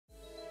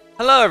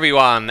Hello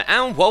everyone,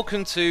 and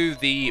welcome to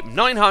the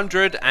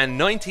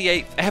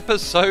 998th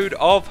episode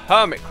of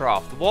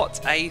Hermitcraft. What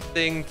a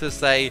thing to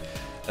say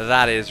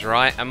that is,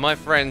 right? And my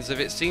friends, if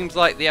it seems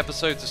like the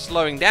episodes are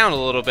slowing down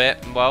a little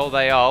bit, well,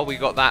 they are. We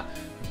got that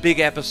big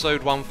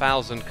episode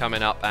 1000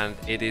 coming up, and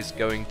it is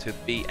going to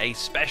be a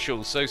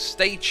special, so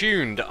stay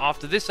tuned.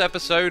 After this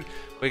episode,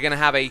 we're going to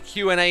have a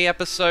Q&A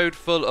episode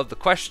full of the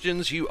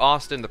questions you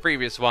asked in the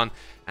previous one,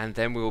 and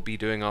then we will be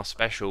doing our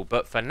special.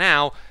 But for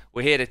now,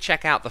 we're here to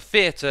check out the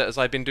theatre, as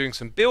I've been doing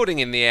some building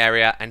in the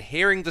area and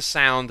hearing the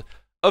sound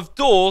of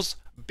doors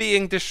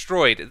being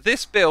destroyed.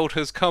 This build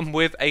has come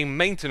with a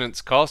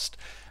maintenance cost.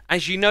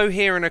 As you know,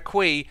 here in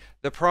Aqui,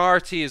 the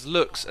priority is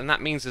looks, and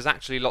that means there's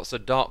actually lots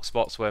of dark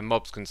spots where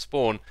mobs can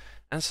spawn,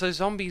 and so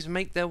zombies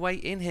make their way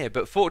in here.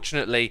 But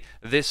fortunately,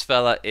 this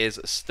fella is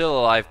still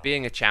alive,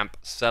 being a champ,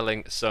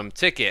 selling some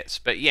tickets.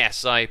 But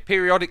yes, I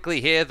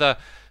periodically hear the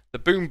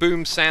boom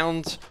boom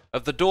sound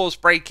of the doors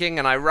breaking,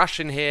 and I rush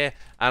in here,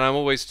 and I'm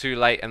always too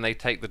late, and they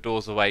take the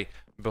doors away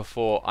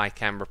before I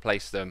can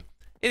replace them.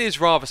 It is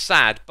rather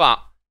sad,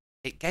 but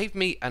it gave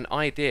me an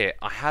idea.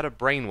 I had a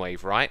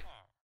brainwave, right?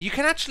 You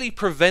can actually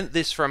prevent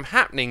this from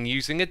happening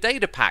using a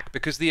data pack,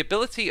 because the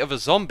ability of a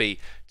zombie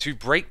to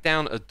break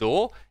down a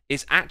door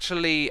is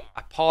actually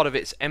a part of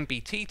its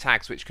NPT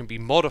tags, which can be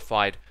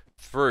modified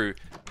through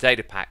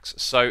data packs.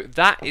 So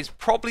that is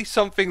probably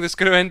something that's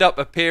going to end up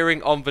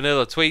appearing on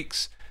Vanilla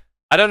Tweaks.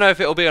 I don't know if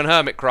it'll be on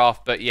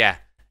Hermitcraft, but yeah,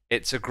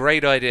 it's a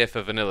great idea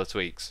for Vanilla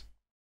Tweaks.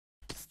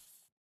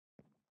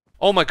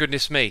 Oh my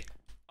goodness me.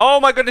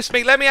 Oh my goodness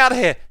me, let me out of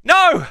here.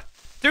 No!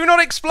 Do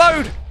not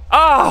explode!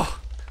 Oh!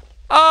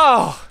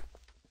 Oh!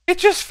 It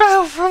just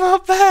fell from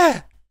up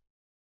there!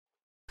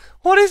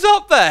 What is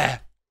up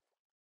there?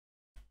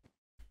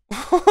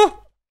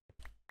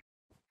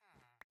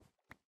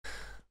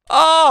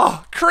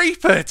 Oh!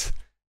 Creepered!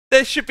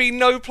 There should be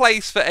no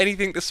place for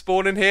anything to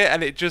spawn in here,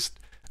 and it just...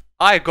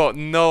 I got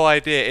no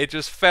idea. It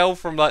just fell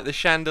from like the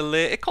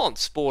chandelier. It can't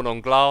spawn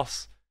on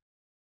glass.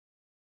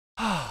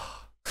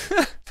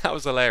 That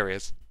was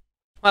hilarious.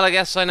 Well, I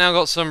guess I now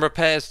got some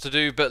repairs to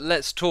do, but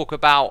let's talk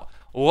about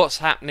what's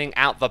happening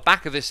out the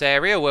back of this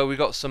area, where we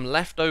got some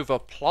leftover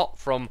plot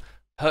from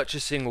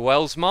purchasing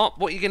Wellsmart.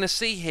 What you're going to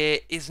see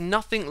here is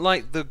nothing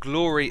like the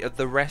glory of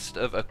the rest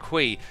of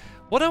Aqui.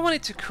 What I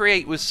wanted to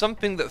create was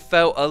something that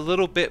felt a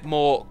little bit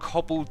more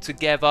cobbled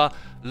together,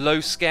 low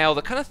scale,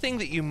 the kind of thing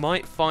that you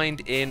might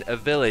find in a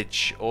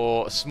village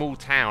or a small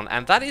town,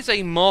 and that is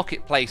a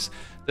marketplace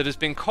that has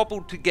been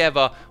cobbled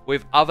together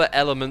with other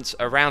elements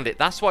around it.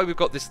 That's why we've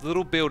got this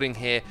little building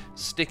here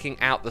sticking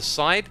out the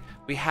side.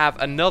 We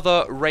have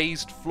another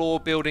raised floor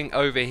building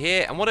over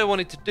here, and what I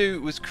wanted to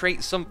do was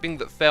create something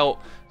that felt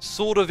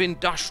sort of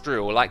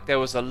industrial, like there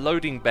was a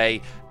loading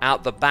bay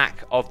out the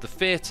back of the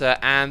theatre,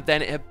 and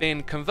then it had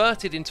been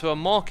converted into a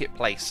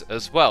marketplace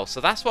as well.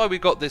 So that's why we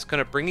got this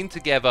kind of bringing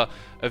together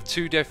of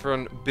two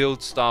different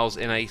build styles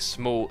in a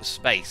small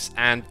space.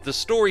 And the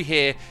story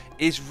here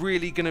is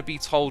really going to be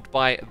told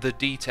by the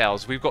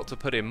details. We've got to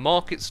put in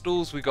market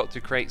stalls, we've got to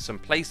create some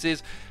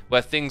places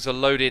where things are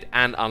loaded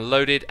and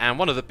unloaded, and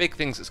one of the big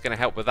things that's going to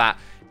help with that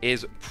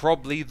is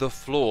probably the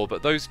floor,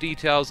 but those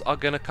details are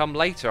going to come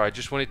later. I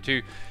just wanted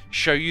to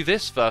show you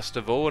this first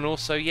of all, and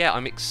also, yeah,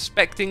 I'm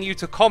expecting you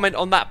to comment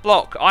on that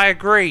block. I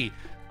agree,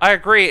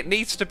 it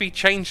needs to be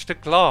changed to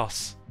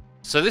glass.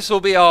 So this will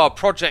be our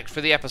project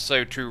for the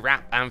episode, to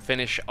wrap and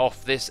finish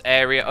off this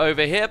area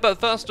over here. But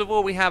first of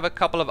all, we have a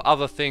couple of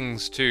other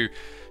things to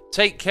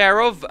take care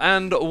of,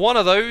 and one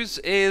of those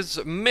is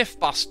myth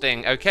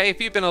busting. Okay,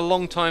 if you've been a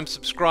long time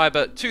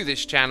subscriber to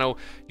this channel,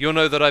 you'll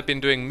know that I've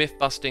been doing myth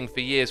busting for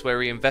years, where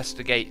we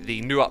investigate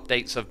the new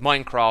updates of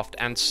Minecraft.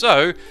 And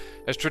so,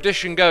 as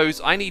tradition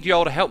goes, I need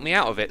y'all to help me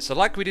out of it. So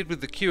like we did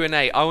with the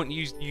Q&A, I want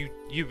you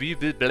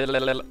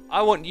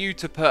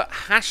to put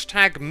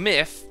hashtag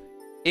myth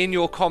in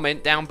your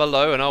comment down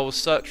below, and I will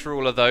search for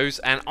all of those,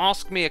 and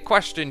ask me a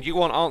question you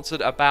want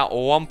answered about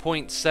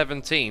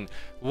 1.17.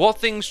 What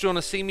things do you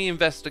want to see me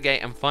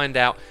investigate and find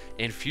out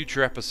in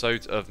future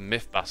episodes of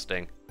Myth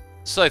Busting?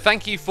 So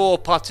thank you for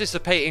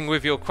participating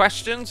with your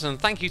questions, and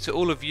thank you to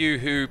all of you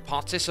who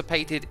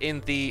participated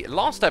in the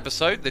last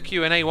episode, the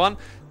Q&A one.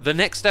 The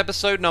next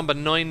episode, number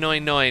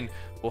 999,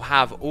 will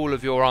have all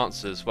of your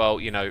answers.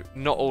 Well, you know,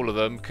 not all of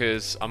them,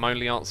 because I'm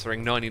only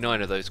answering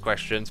 99 of those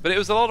questions, but it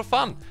was a lot of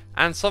fun,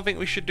 and something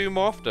we should do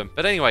more often.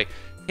 But anyway,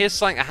 here's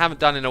something I haven't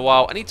done in a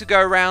while. I need to go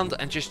around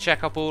and just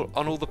check up on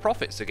all the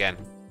profits again.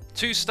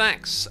 2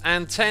 stacks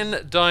and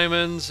 10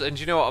 diamonds, and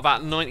you know what,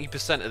 about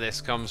 90% of this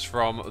comes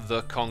from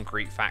the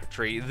concrete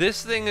factory.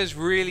 This thing has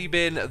really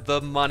been the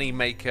money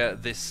maker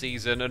this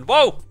season, and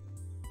whoa!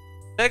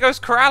 There goes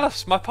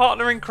Corrales, my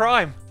partner in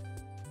crime.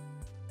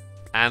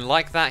 And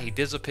like that, he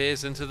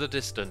disappears into the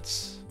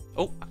distance.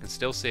 Oh, I can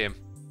still see him.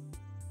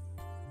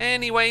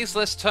 Anyways,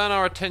 let's turn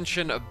our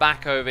attention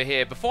back over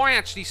here. Before I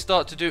actually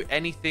start to do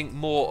anything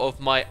more of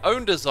my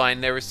own design,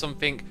 there is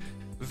something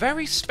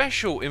very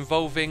special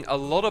involving a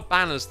lot of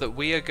banners that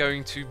we are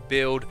going to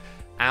build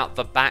out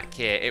the back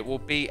here. It will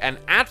be an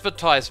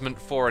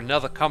advertisement for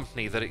another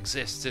company that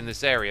exists in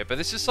this area, but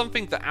this is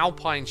something that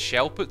Alpine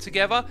Shell put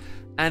together,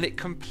 and it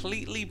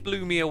completely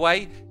blew me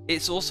away.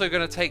 It's also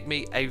going to take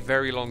me a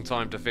very long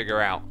time to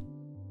figure out.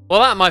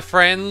 Well, that, my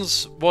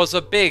friends, was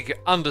a big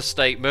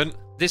understatement.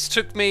 This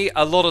took me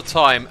a lot of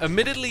time.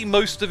 Admittedly,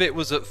 most of it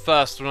was at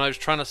first when I was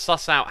trying to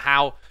suss out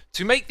how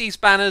to make these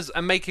banners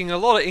and making a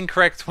lot of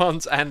incorrect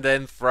ones and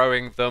then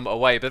throwing them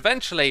away. But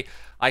eventually,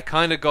 I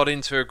kind of got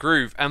into a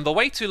groove. And the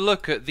way to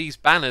look at these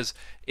banners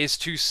is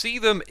to see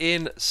them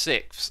in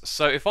sixths.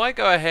 So if I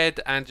go ahead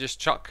and just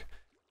chuck...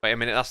 Wait a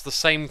minute, that's the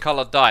same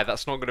color dye.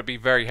 That's not going to be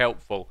very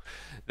helpful.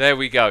 There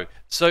we go.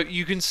 So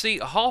you can see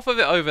half of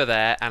it over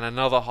there and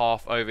another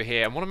half over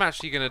here. And what I'm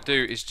actually going to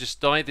do is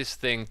just dye this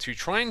thing to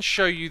try and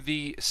show you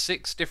the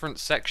 6 different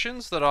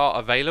sections that are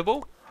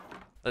available.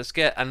 Let's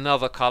get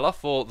another color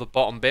for the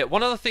bottom bit.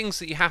 One of the things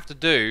that you have to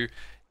do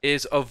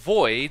is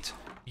avoid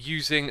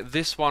using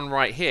this one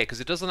right here, because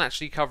it doesn't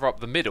actually cover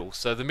up the middle.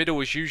 So the middle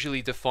is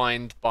usually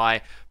defined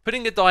by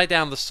putting a dye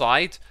down the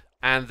side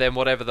and then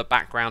whatever the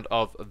background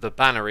of the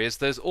banner is.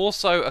 There's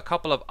also a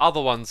couple of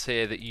other ones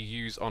here that you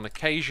use on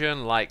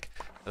occasion, like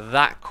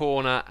that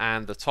corner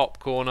and the top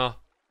corner.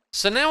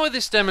 So now with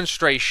this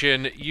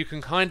demonstration, you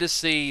can kind of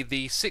see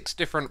the 6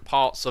 different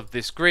parts of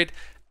this grid,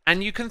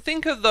 and you can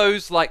think of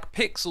those like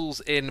pixels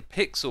in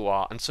pixel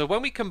art. And so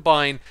when we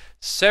combine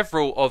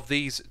several of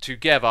these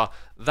together,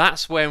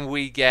 that's when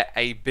we get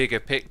a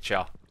bigger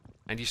picture.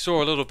 And you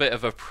saw a little bit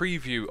of a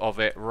preview of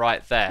it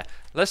right there.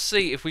 Let's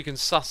see if we can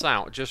suss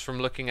out, just from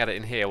looking at it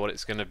in here, what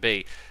it's going to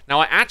be. Now,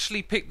 I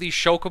actually picked these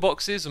shulker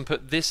boxes and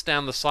put this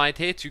down the side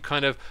here to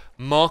kind of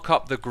mark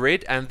up the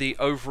grid and the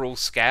overall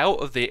scale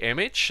of the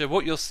image. So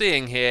what you're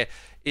seeing here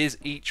is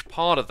each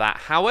part of that.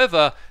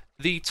 However,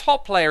 the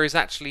top layer is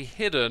actually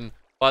hidden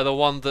by the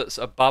one that's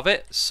above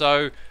it.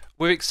 So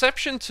with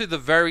exception to the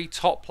very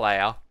top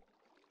layer,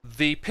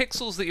 the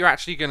pixels that you're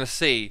actually going to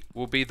see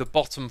will be the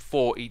bottom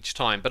 4 each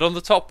time, but on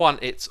the top one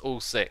it's all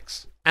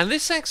 6. And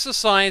this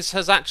exercise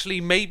has actually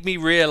made me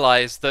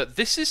realize that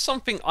this is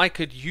something I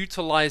could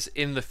utilize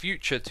in the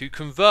future to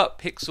convert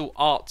pixel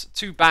art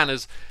to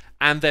banners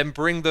and then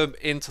bring them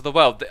into the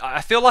world.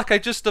 I feel like I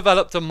just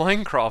developed a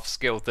Minecraft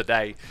skill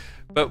today.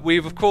 But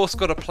we've of course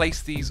got to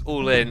place these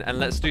all in, and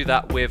let's do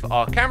that with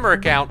our camera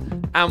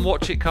account and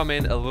watch it come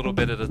in a little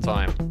bit at a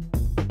time.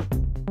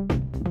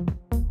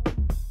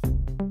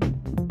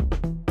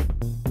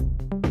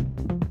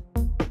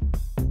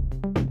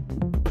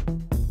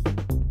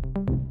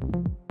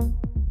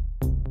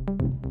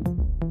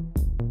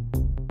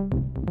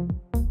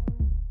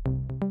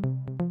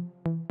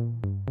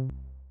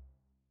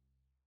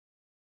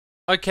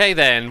 Okay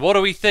then, what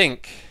do we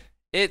think?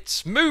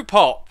 It's Moo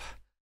Pop!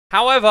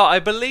 However, I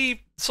believe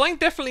something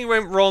definitely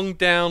went wrong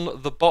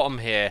down the bottom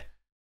here.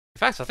 In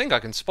fact, I think I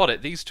can spot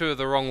it. These two are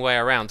the wrong way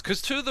around,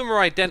 because 2 of them are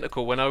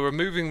identical. When I was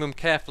removing them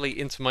carefully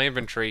into my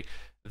inventory,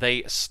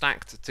 they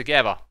stacked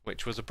together,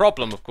 which was a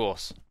problem, of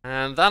course.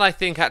 And that, I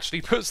think,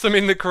 actually puts them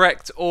in the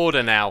correct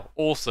order now.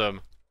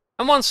 Awesome.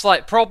 And one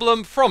slight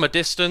problem, from a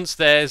distance,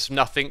 there's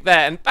nothing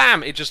there. And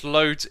bam, it just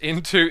loads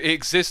into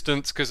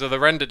existence because of the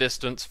render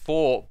distance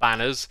for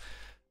banners.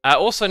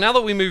 Also, now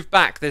that we move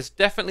back, there's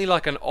definitely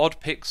like an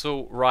odd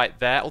pixel right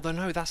there. Although,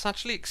 no, that's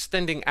actually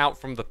extending out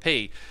from the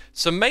P.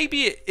 So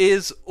maybe it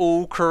is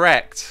all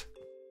correct.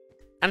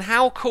 And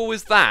how cool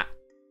is that?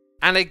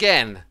 And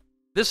again,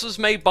 this was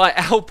made by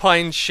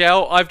Alpine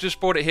Shell. I've just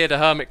brought it here to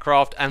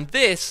Hermitcraft. And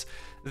this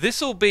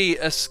will be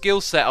a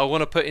skill set I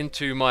want to put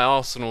into my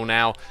arsenal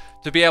now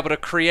to be able to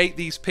create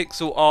these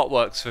pixel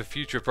artworks for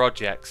future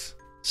projects.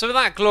 So with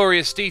that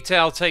glorious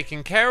detail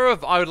taken care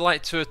of, I would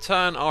like to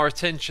turn our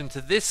attention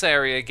to this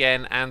area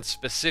again, and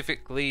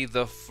specifically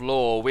the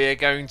floor. We are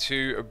going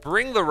to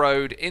bring the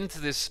road into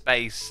this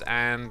space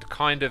and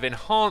kind of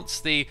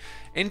enhance the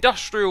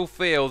industrial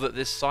feel that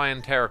this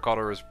cyan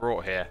terracotta has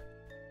brought here.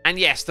 And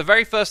yes, the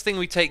very first thing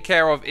we take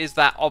care of is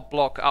that odd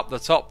block up the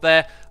top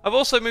there. I've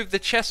also moved the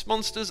chest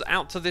monsters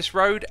out to this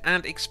road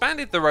and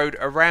expanded the road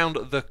around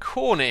the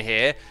corner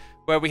here,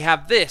 where we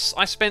have this.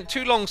 I spent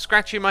too long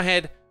scratching my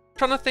head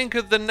trying to think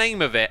of the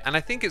name of it, and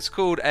I think it's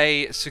called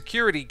a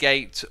security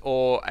gate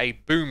or a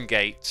boom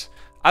gate.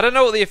 I don't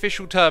know what the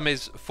official term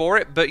is for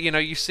it, but you know,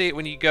 you see it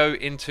when you go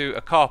into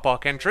a car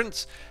park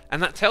entrance,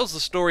 and that tells the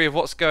story of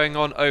what's going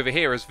on over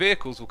here, as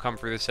vehicles will come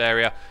through this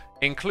area,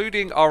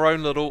 including our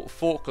own little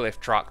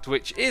forklift truck,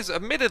 which is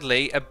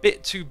admittedly a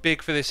bit too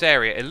big for this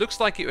area. It looks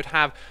like it would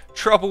have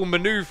trouble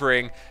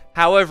maneuvering,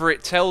 however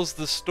it tells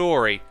the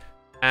story.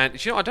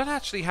 And you know, I don't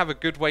actually have a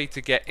good way to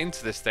get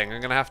into this thing.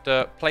 I'm going to have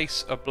to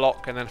place a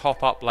block and then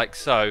hop up like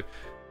so. And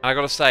I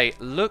got to say,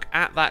 look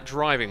at that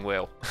driving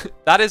wheel.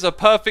 That is a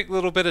perfect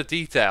little bit of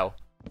detail.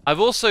 I've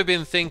also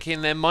been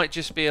thinking there might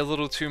just be a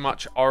little too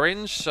much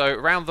orange. So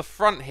around the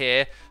front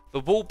here,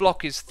 the wall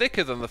block is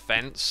thicker than the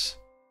fence.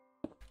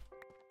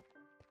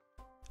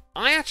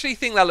 I actually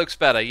think that looks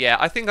better. Yeah,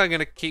 I think I'm going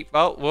to keep...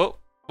 Oh, whoa,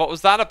 what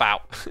was that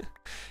about?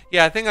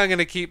 Yeah, I think I'm going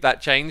to keep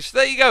that change.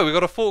 There you go, we've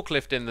got a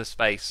forklift in the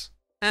space.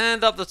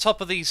 And up the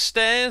top of these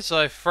stairs,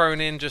 I've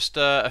thrown in just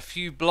a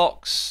few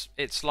blocks.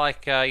 It's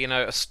like, you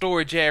know, a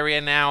storage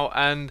area now,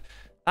 and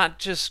that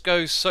just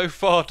goes so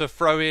far to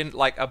throw in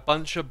like a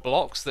bunch of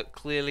blocks that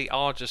clearly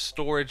are just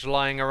storage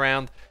lying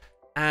around.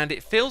 And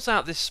it fills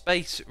out this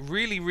space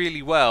really,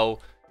 really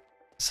well.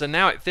 So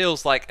now it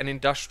feels like an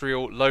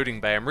industrial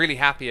loading bay. I'm really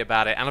happy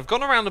about it. And I've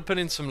gone around and put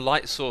in some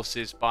light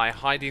sources by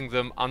hiding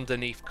them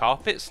underneath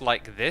carpets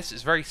like this.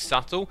 It's very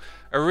subtle.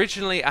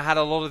 Originally, I had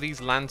a lot of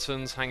these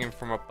lanterns hanging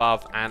from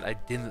above, and I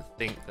didn't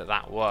think that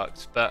that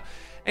worked. But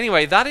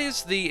anyway, that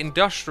is the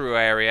industrial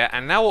area.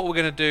 And now what we're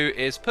going to do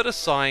is put a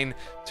sign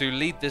to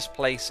lead this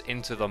place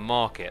into the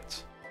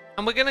market.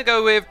 And we're going to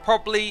go with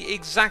probably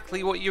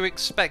exactly what you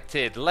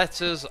expected,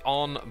 letters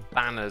on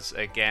banners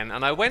again.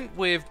 And I went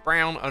with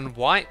brown and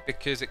white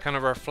because it kind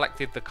of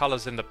reflected the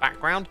colours in the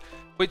background,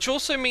 which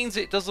also means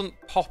it doesn't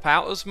pop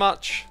out as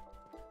much.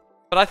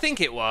 But I think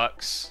it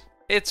works.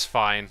 It's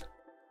fine.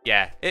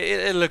 Yeah,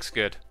 it looks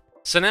good.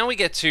 So now we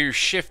get to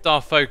shift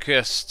our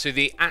focus to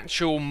the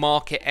actual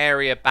market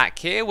area back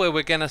here, where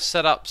we're going to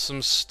set up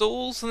some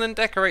stalls and then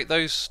decorate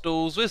those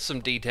stalls with some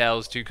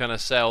details to kind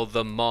of sell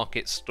the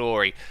market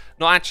story.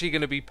 Not actually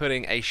going to be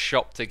putting a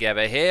shop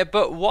together here,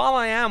 but while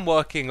I am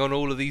working on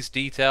all of these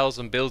details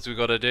and builds we've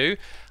got to do,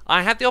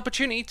 I had the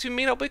opportunity to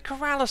meet up with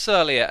Corrales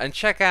earlier and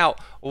check out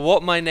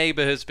what my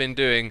neighbor has been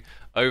doing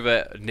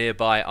over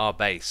nearby our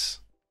base.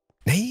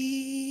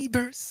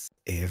 Neighbors,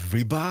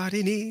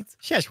 everybody needs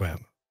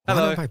Shashwam.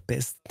 Hello. One of my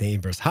best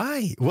neighbors.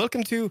 Hi,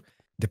 welcome to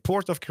the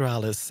port of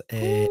Corrales,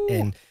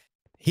 and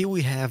here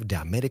we have the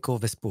Americo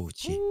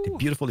Vespucci, the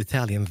beautiful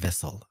Italian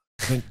vessel.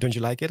 Don't you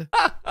like it?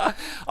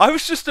 I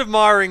was just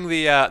admiring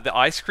the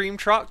ice cream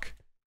truck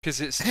because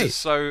it's just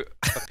so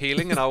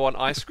appealing, and I want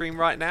ice cream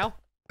right now.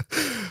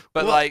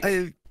 But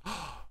well,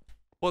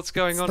 what's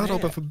going on here? It's not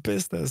open for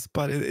business,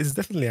 but it's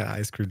definitely an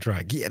ice cream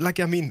truck. Yeah, like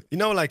I mean, you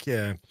know, like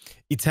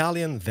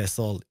Italian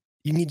vessel.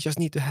 You just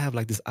need to have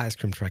like this ice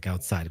cream truck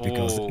outside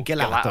because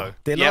gelato.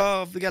 They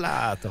love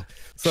gelato.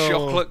 So,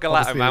 chocolate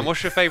gelato, man.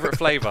 What's your favorite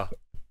flavor?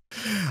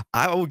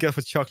 I would go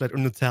for chocolate or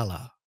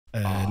Nutella.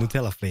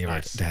 Nutella flavored.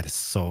 Nice. That is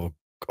so.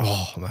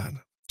 Oh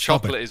man.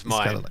 Chocolate is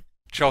mine.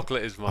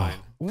 Chocolate is mine.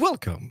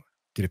 Welcome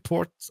to the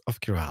port of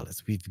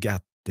Corrales. We've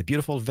got the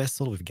beautiful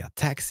vessel. We've got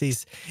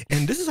taxis,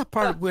 and this is a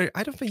part where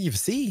I don't think you've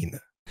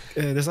seen.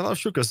 There's a lot of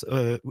sugars.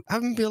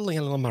 I'm building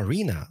a little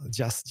marina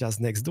just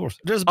next door.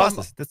 There's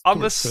buses.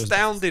 I'm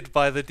astounded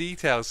by the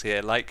details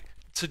here. Like,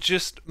 to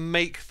just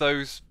make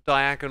those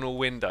diagonal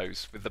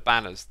windows with the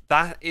banners.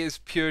 That is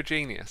pure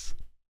genius.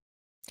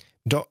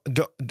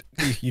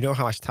 You know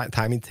how much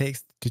time it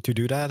takes to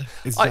do that?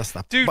 It's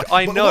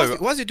I know.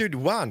 Once you do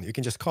one, you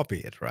can just copy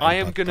it, right? I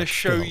am going to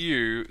show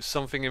you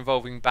something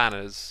involving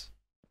banners.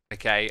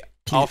 Okay,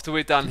 after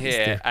we're done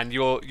here, and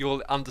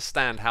you'll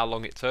understand how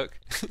long it took.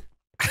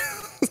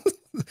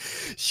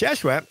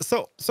 Shashwab,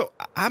 so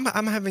I'm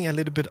having a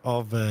little bit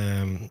of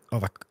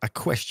a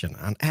question,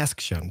 an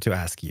action to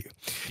ask you.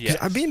 Yes.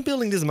 I've been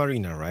building this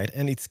marina, right?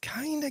 And it's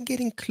kind of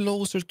getting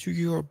closer to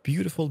your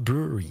beautiful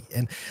brewery.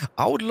 And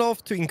I would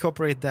love to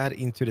incorporate that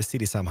into the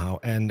city somehow.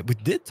 And we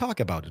did talk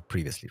about it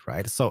previously,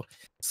 right? So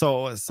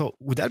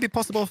would that be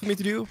possible for me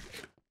to do?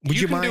 Would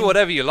you can do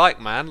whatever you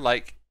like, man.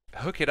 Like,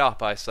 hook it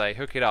up, I say.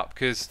 Hook it up.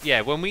 Because,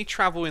 yeah, when we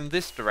travel in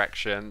this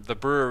direction, the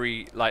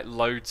brewery, like,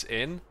 loads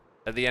in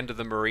at the end of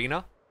the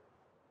marina.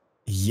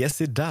 Yes,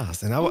 it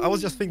does. And I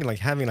was just thinking like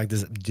having like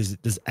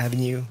this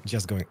avenue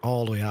just going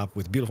all the way up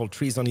with beautiful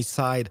trees on each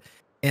side,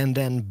 and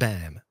then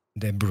bam,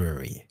 the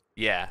brewery.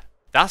 Yeah,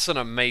 that's an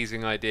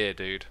amazing idea,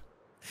 dude.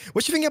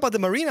 What you think about the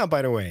marina,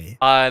 by the way?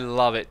 I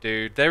love it,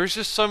 dude. There is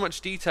just so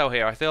much detail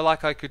here. I feel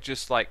like I could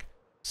just like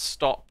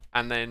stop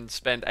and then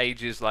spend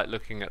ages like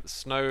looking at the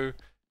snow.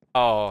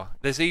 Oh,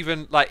 there's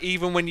even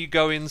when you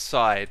go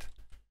inside,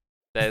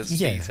 there's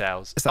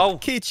details. It's a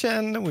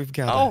kitchen. We've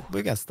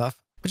got stuff.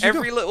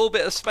 Every little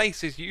bit of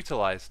space is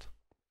utilized.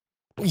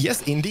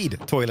 Yes, indeed.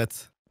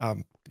 Toilet.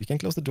 You can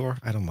close the door.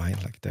 I don't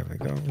mind. Like, there we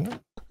go.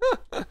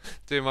 No?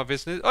 Doing my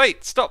business.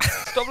 Wait, stop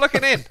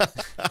looking in.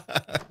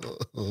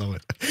 Love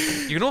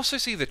it. You can also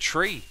see the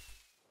tree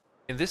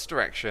in this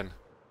direction.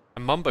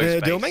 And Mumbo's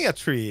base. The Omega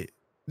tree.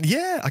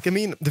 Yeah, like, I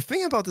mean, the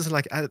thing about this is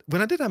like,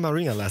 when I did a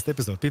marina last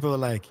episode, people were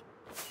like,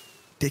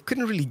 they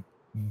couldn't really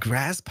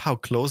grasp how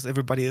close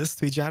everybody is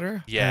to each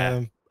other.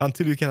 Yeah.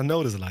 Until you kind of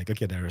notice, like,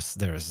 okay, there's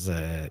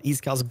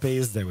Eastcal's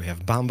base, there we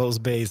have Bambo's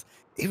base.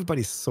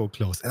 Everybody's so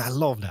close, and I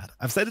love that.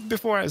 I've said it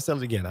before, I've said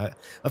it again.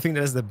 I think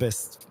that's the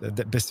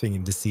best thing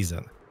in this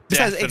season.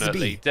 Besides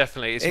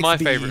Definitely. It's XB, my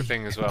favorite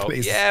thing as well.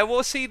 Yeah,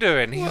 what's he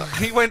doing?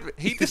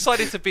 He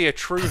decided to be a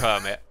true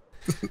hermit.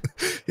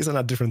 He's on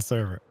a different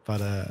server, but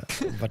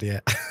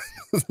yeah,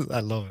 I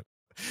love it.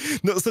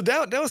 No, so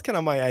that was kind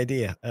of my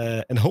idea,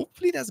 and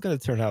hopefully that's gonna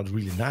turn out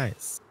really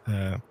nice.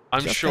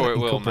 I'm sure it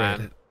will,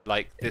 man.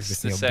 Like,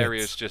 this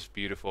area is just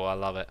beautiful. I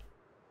love it.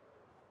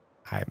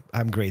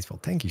 I'm grateful.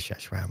 Thank you,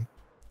 Shashram.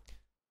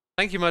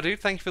 Thank you, my dude.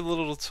 Thank you for the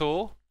little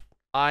tour.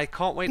 I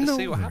can't wait to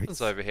see what happens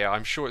over here.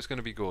 I'm sure it's going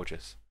to be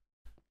gorgeous.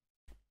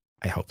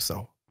 I hope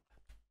so.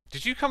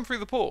 Did you come through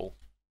the portal?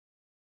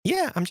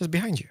 Yeah, I'm just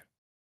behind you.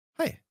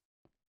 Hi.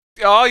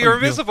 Oh, you're you-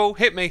 invisible.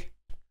 Hit me.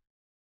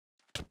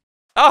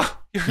 Oh,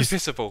 you're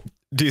invisible.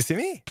 Do you see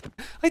me?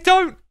 I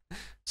don't.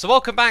 So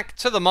welcome back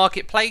to the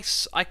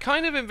marketplace. I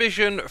kind of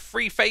envision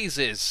 3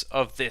 phases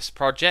of this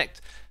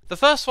project. The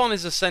first one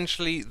is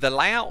essentially the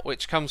layout,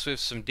 which comes with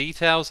some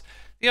details.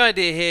 The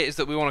idea here is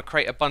that we want to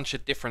create a bunch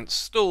of different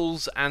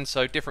stalls, and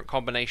so different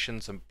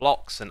combinations and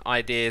blocks and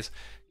ideas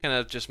kind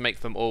of just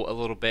make them all a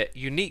little bit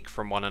unique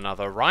from one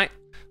another, right?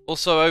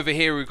 Also over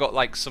here we've got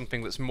like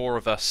something that's more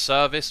of a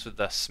service with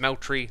the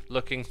smeltery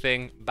looking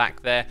thing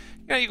back there.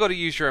 You know, you've got to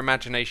use your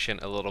imagination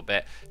a little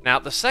bit. Now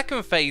the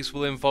second phase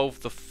will involve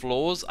the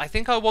floors. I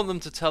think I want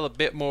them to tell a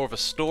bit more of a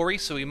story,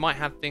 so we might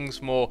have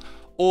things more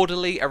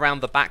orderly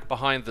around the back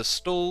behind the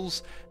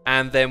stalls,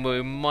 and then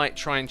we might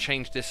try and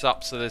change this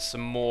up so there's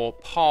some more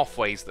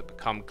pathways that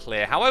become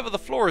clear. However, the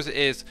floor as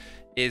it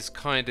is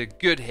kind of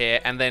good here,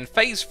 and then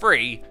phase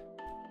 3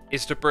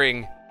 is to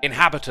bring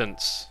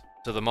inhabitants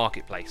to the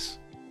marketplace.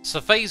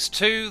 So phase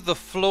 2, the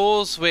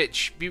floors,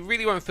 which you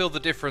really won't feel the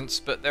difference,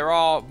 but there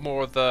are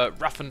more of the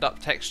roughened up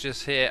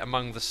textures here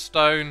among the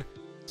stone.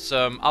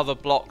 Some other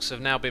blocks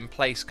have now been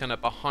placed kind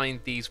of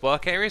behind these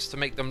work areas to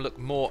make them look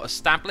more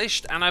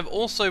established, and I've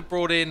also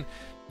brought in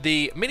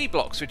the mini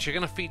blocks, which are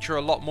going to feature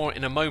a lot more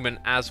in a moment,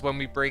 as when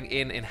we bring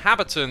in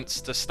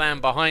inhabitants to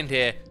stand behind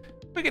here,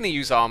 we're going to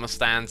use armor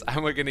stands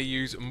and we're going to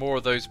use more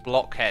of those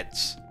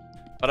blockheads.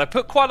 But I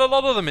put quite a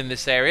lot of them in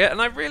this area, and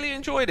I really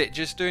enjoyed it,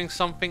 just doing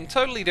something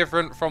totally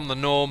different from the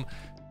norm,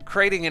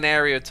 creating an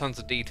area with tons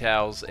of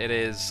details. It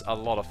is a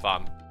lot of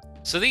fun.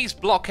 So these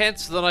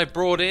blockheads that I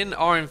brought in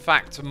are in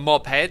fact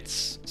mob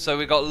heads, so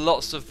we've got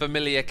lots of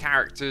familiar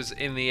characters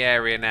in the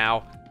area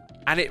now,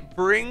 and it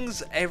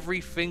brings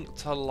everything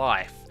to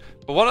life.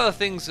 But one of the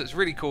things that's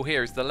really cool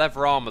here is the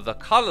leather armor. The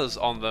colors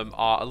on them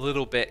are a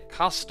little bit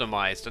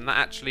customized, and that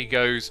actually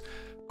goes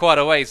quite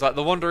a ways. Like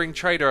the Wandering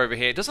Trader over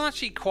here doesn't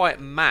actually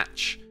quite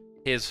match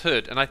his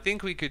hood, and I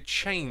think we could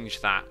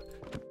change that.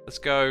 Let's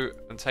go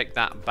and take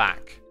that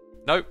back.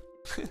 Nope.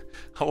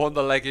 I want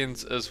the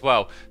leggings as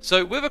well.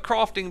 So with a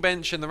crafting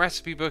bench in the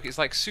recipe book, it's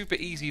like super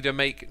easy to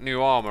make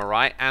new armor,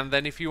 right? And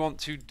then if you want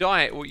to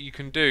dye it, what you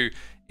can do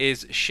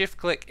is shift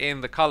click in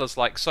the colors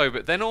like so,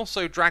 but then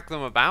also drag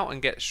them about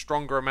and get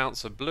stronger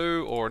amounts of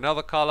blue or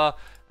another color.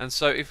 And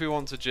so if we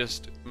want to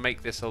just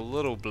make this a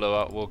little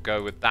bluer, we'll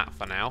go with that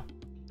for now.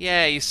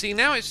 Yeah, you see,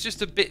 now it's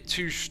just a bit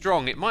too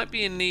strong. It might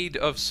be in need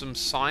of some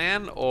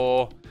cyan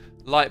or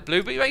light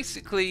blue, but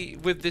basically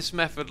with this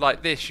method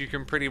like this, you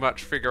can pretty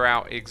much figure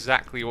out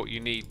exactly what you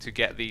need to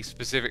get the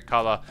specific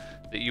color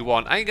that you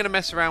want. I ain't going to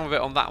mess around with it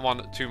on that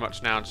one too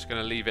much now. I'm just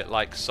going to leave it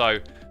like so.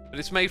 But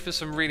it's made for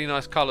some really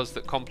nice colors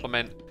that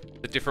complement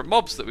the different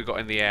mobs that we've got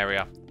in the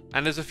area.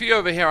 And there's a few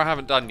over here I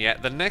haven't done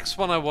yet. The next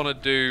one I want to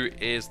do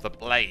is the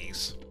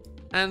blaze.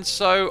 And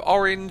so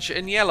orange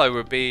and yellow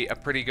would be a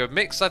pretty good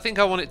mix. I think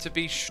I want it to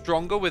be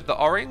stronger with the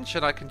orange,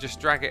 and I can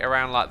just drag it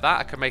around like that.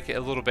 I can make it a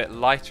little bit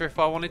lighter if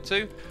I wanted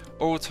to,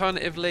 or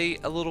alternatively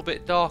a little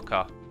bit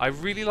darker. I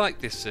really like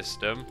this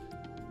system.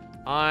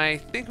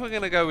 I think we're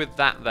going to go with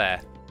that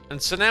there.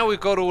 And so now we've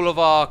got all of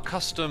our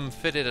custom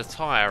fitted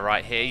attire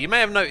right here. You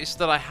may have noticed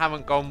that I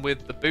haven't gone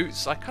with the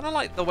boots. I kind of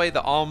like the way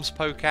the arms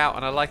poke out,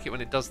 and I like it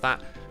when it does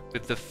that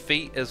with the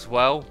feet as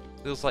well.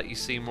 Feels like you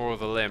see more of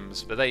the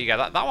limbs, but there you go.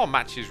 That one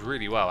matches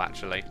really well,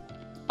 actually.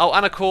 Oh,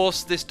 and of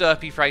course, this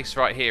derpy face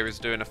right here is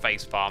doing a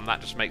face palm.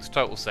 That just makes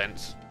total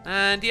sense.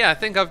 And yeah, I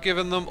think I've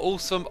given them all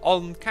some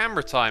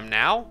on-camera time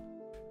now.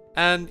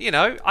 And, you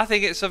know, I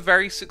think it's a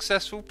very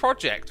successful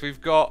project.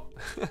 We've got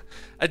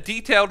a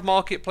detailed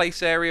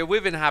marketplace area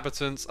with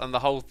inhabitants, and the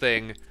whole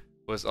thing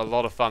was a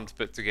lot of fun to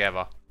put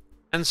together.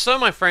 And so,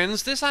 my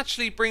friends, this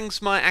actually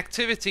brings my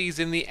activities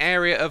in the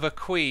area of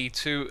Aqui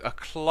to a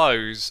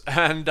close.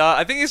 And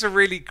I think it's a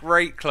really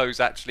great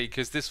close, actually,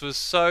 because this was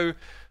so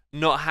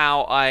not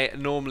how I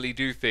normally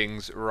do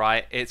things,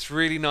 right? It's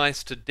really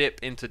nice to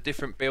dip into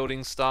different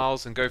building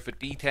styles and go for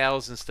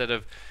details instead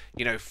of,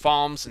 you know,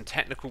 farms and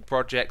technical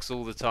projects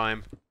all the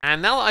time.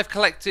 And now that I've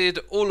collected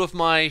all of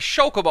my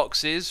shulker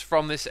boxes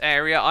from this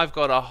area, I've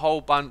got a whole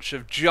bunch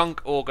of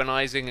junk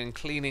organizing and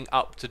cleaning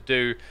up to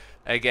do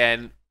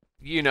again.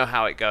 You know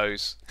how it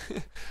goes.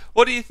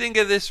 What do you think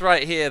of this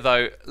right here,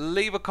 though?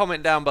 Leave a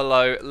comment down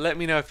below. Let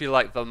me know if you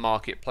like the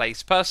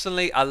marketplace.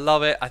 Personally, I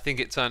love it. I think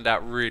it turned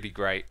out really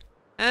great.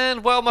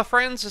 And, well, my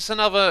friends, it's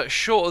another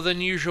shorter than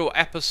usual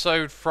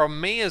episode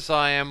from me as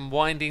I am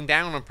winding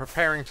down and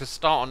preparing to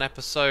start on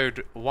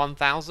episode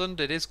 1000.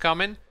 It is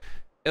coming.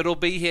 It'll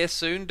be here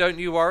soon, don't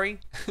you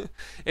worry.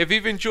 If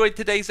you've enjoyed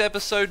today's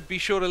episode, be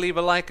sure to leave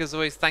a like. As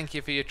always, thank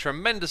you for your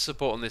tremendous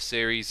support on this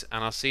series,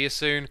 and I'll see you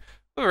soon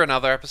for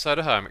another episode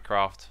of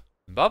Hermitcraft.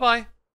 Bye bye.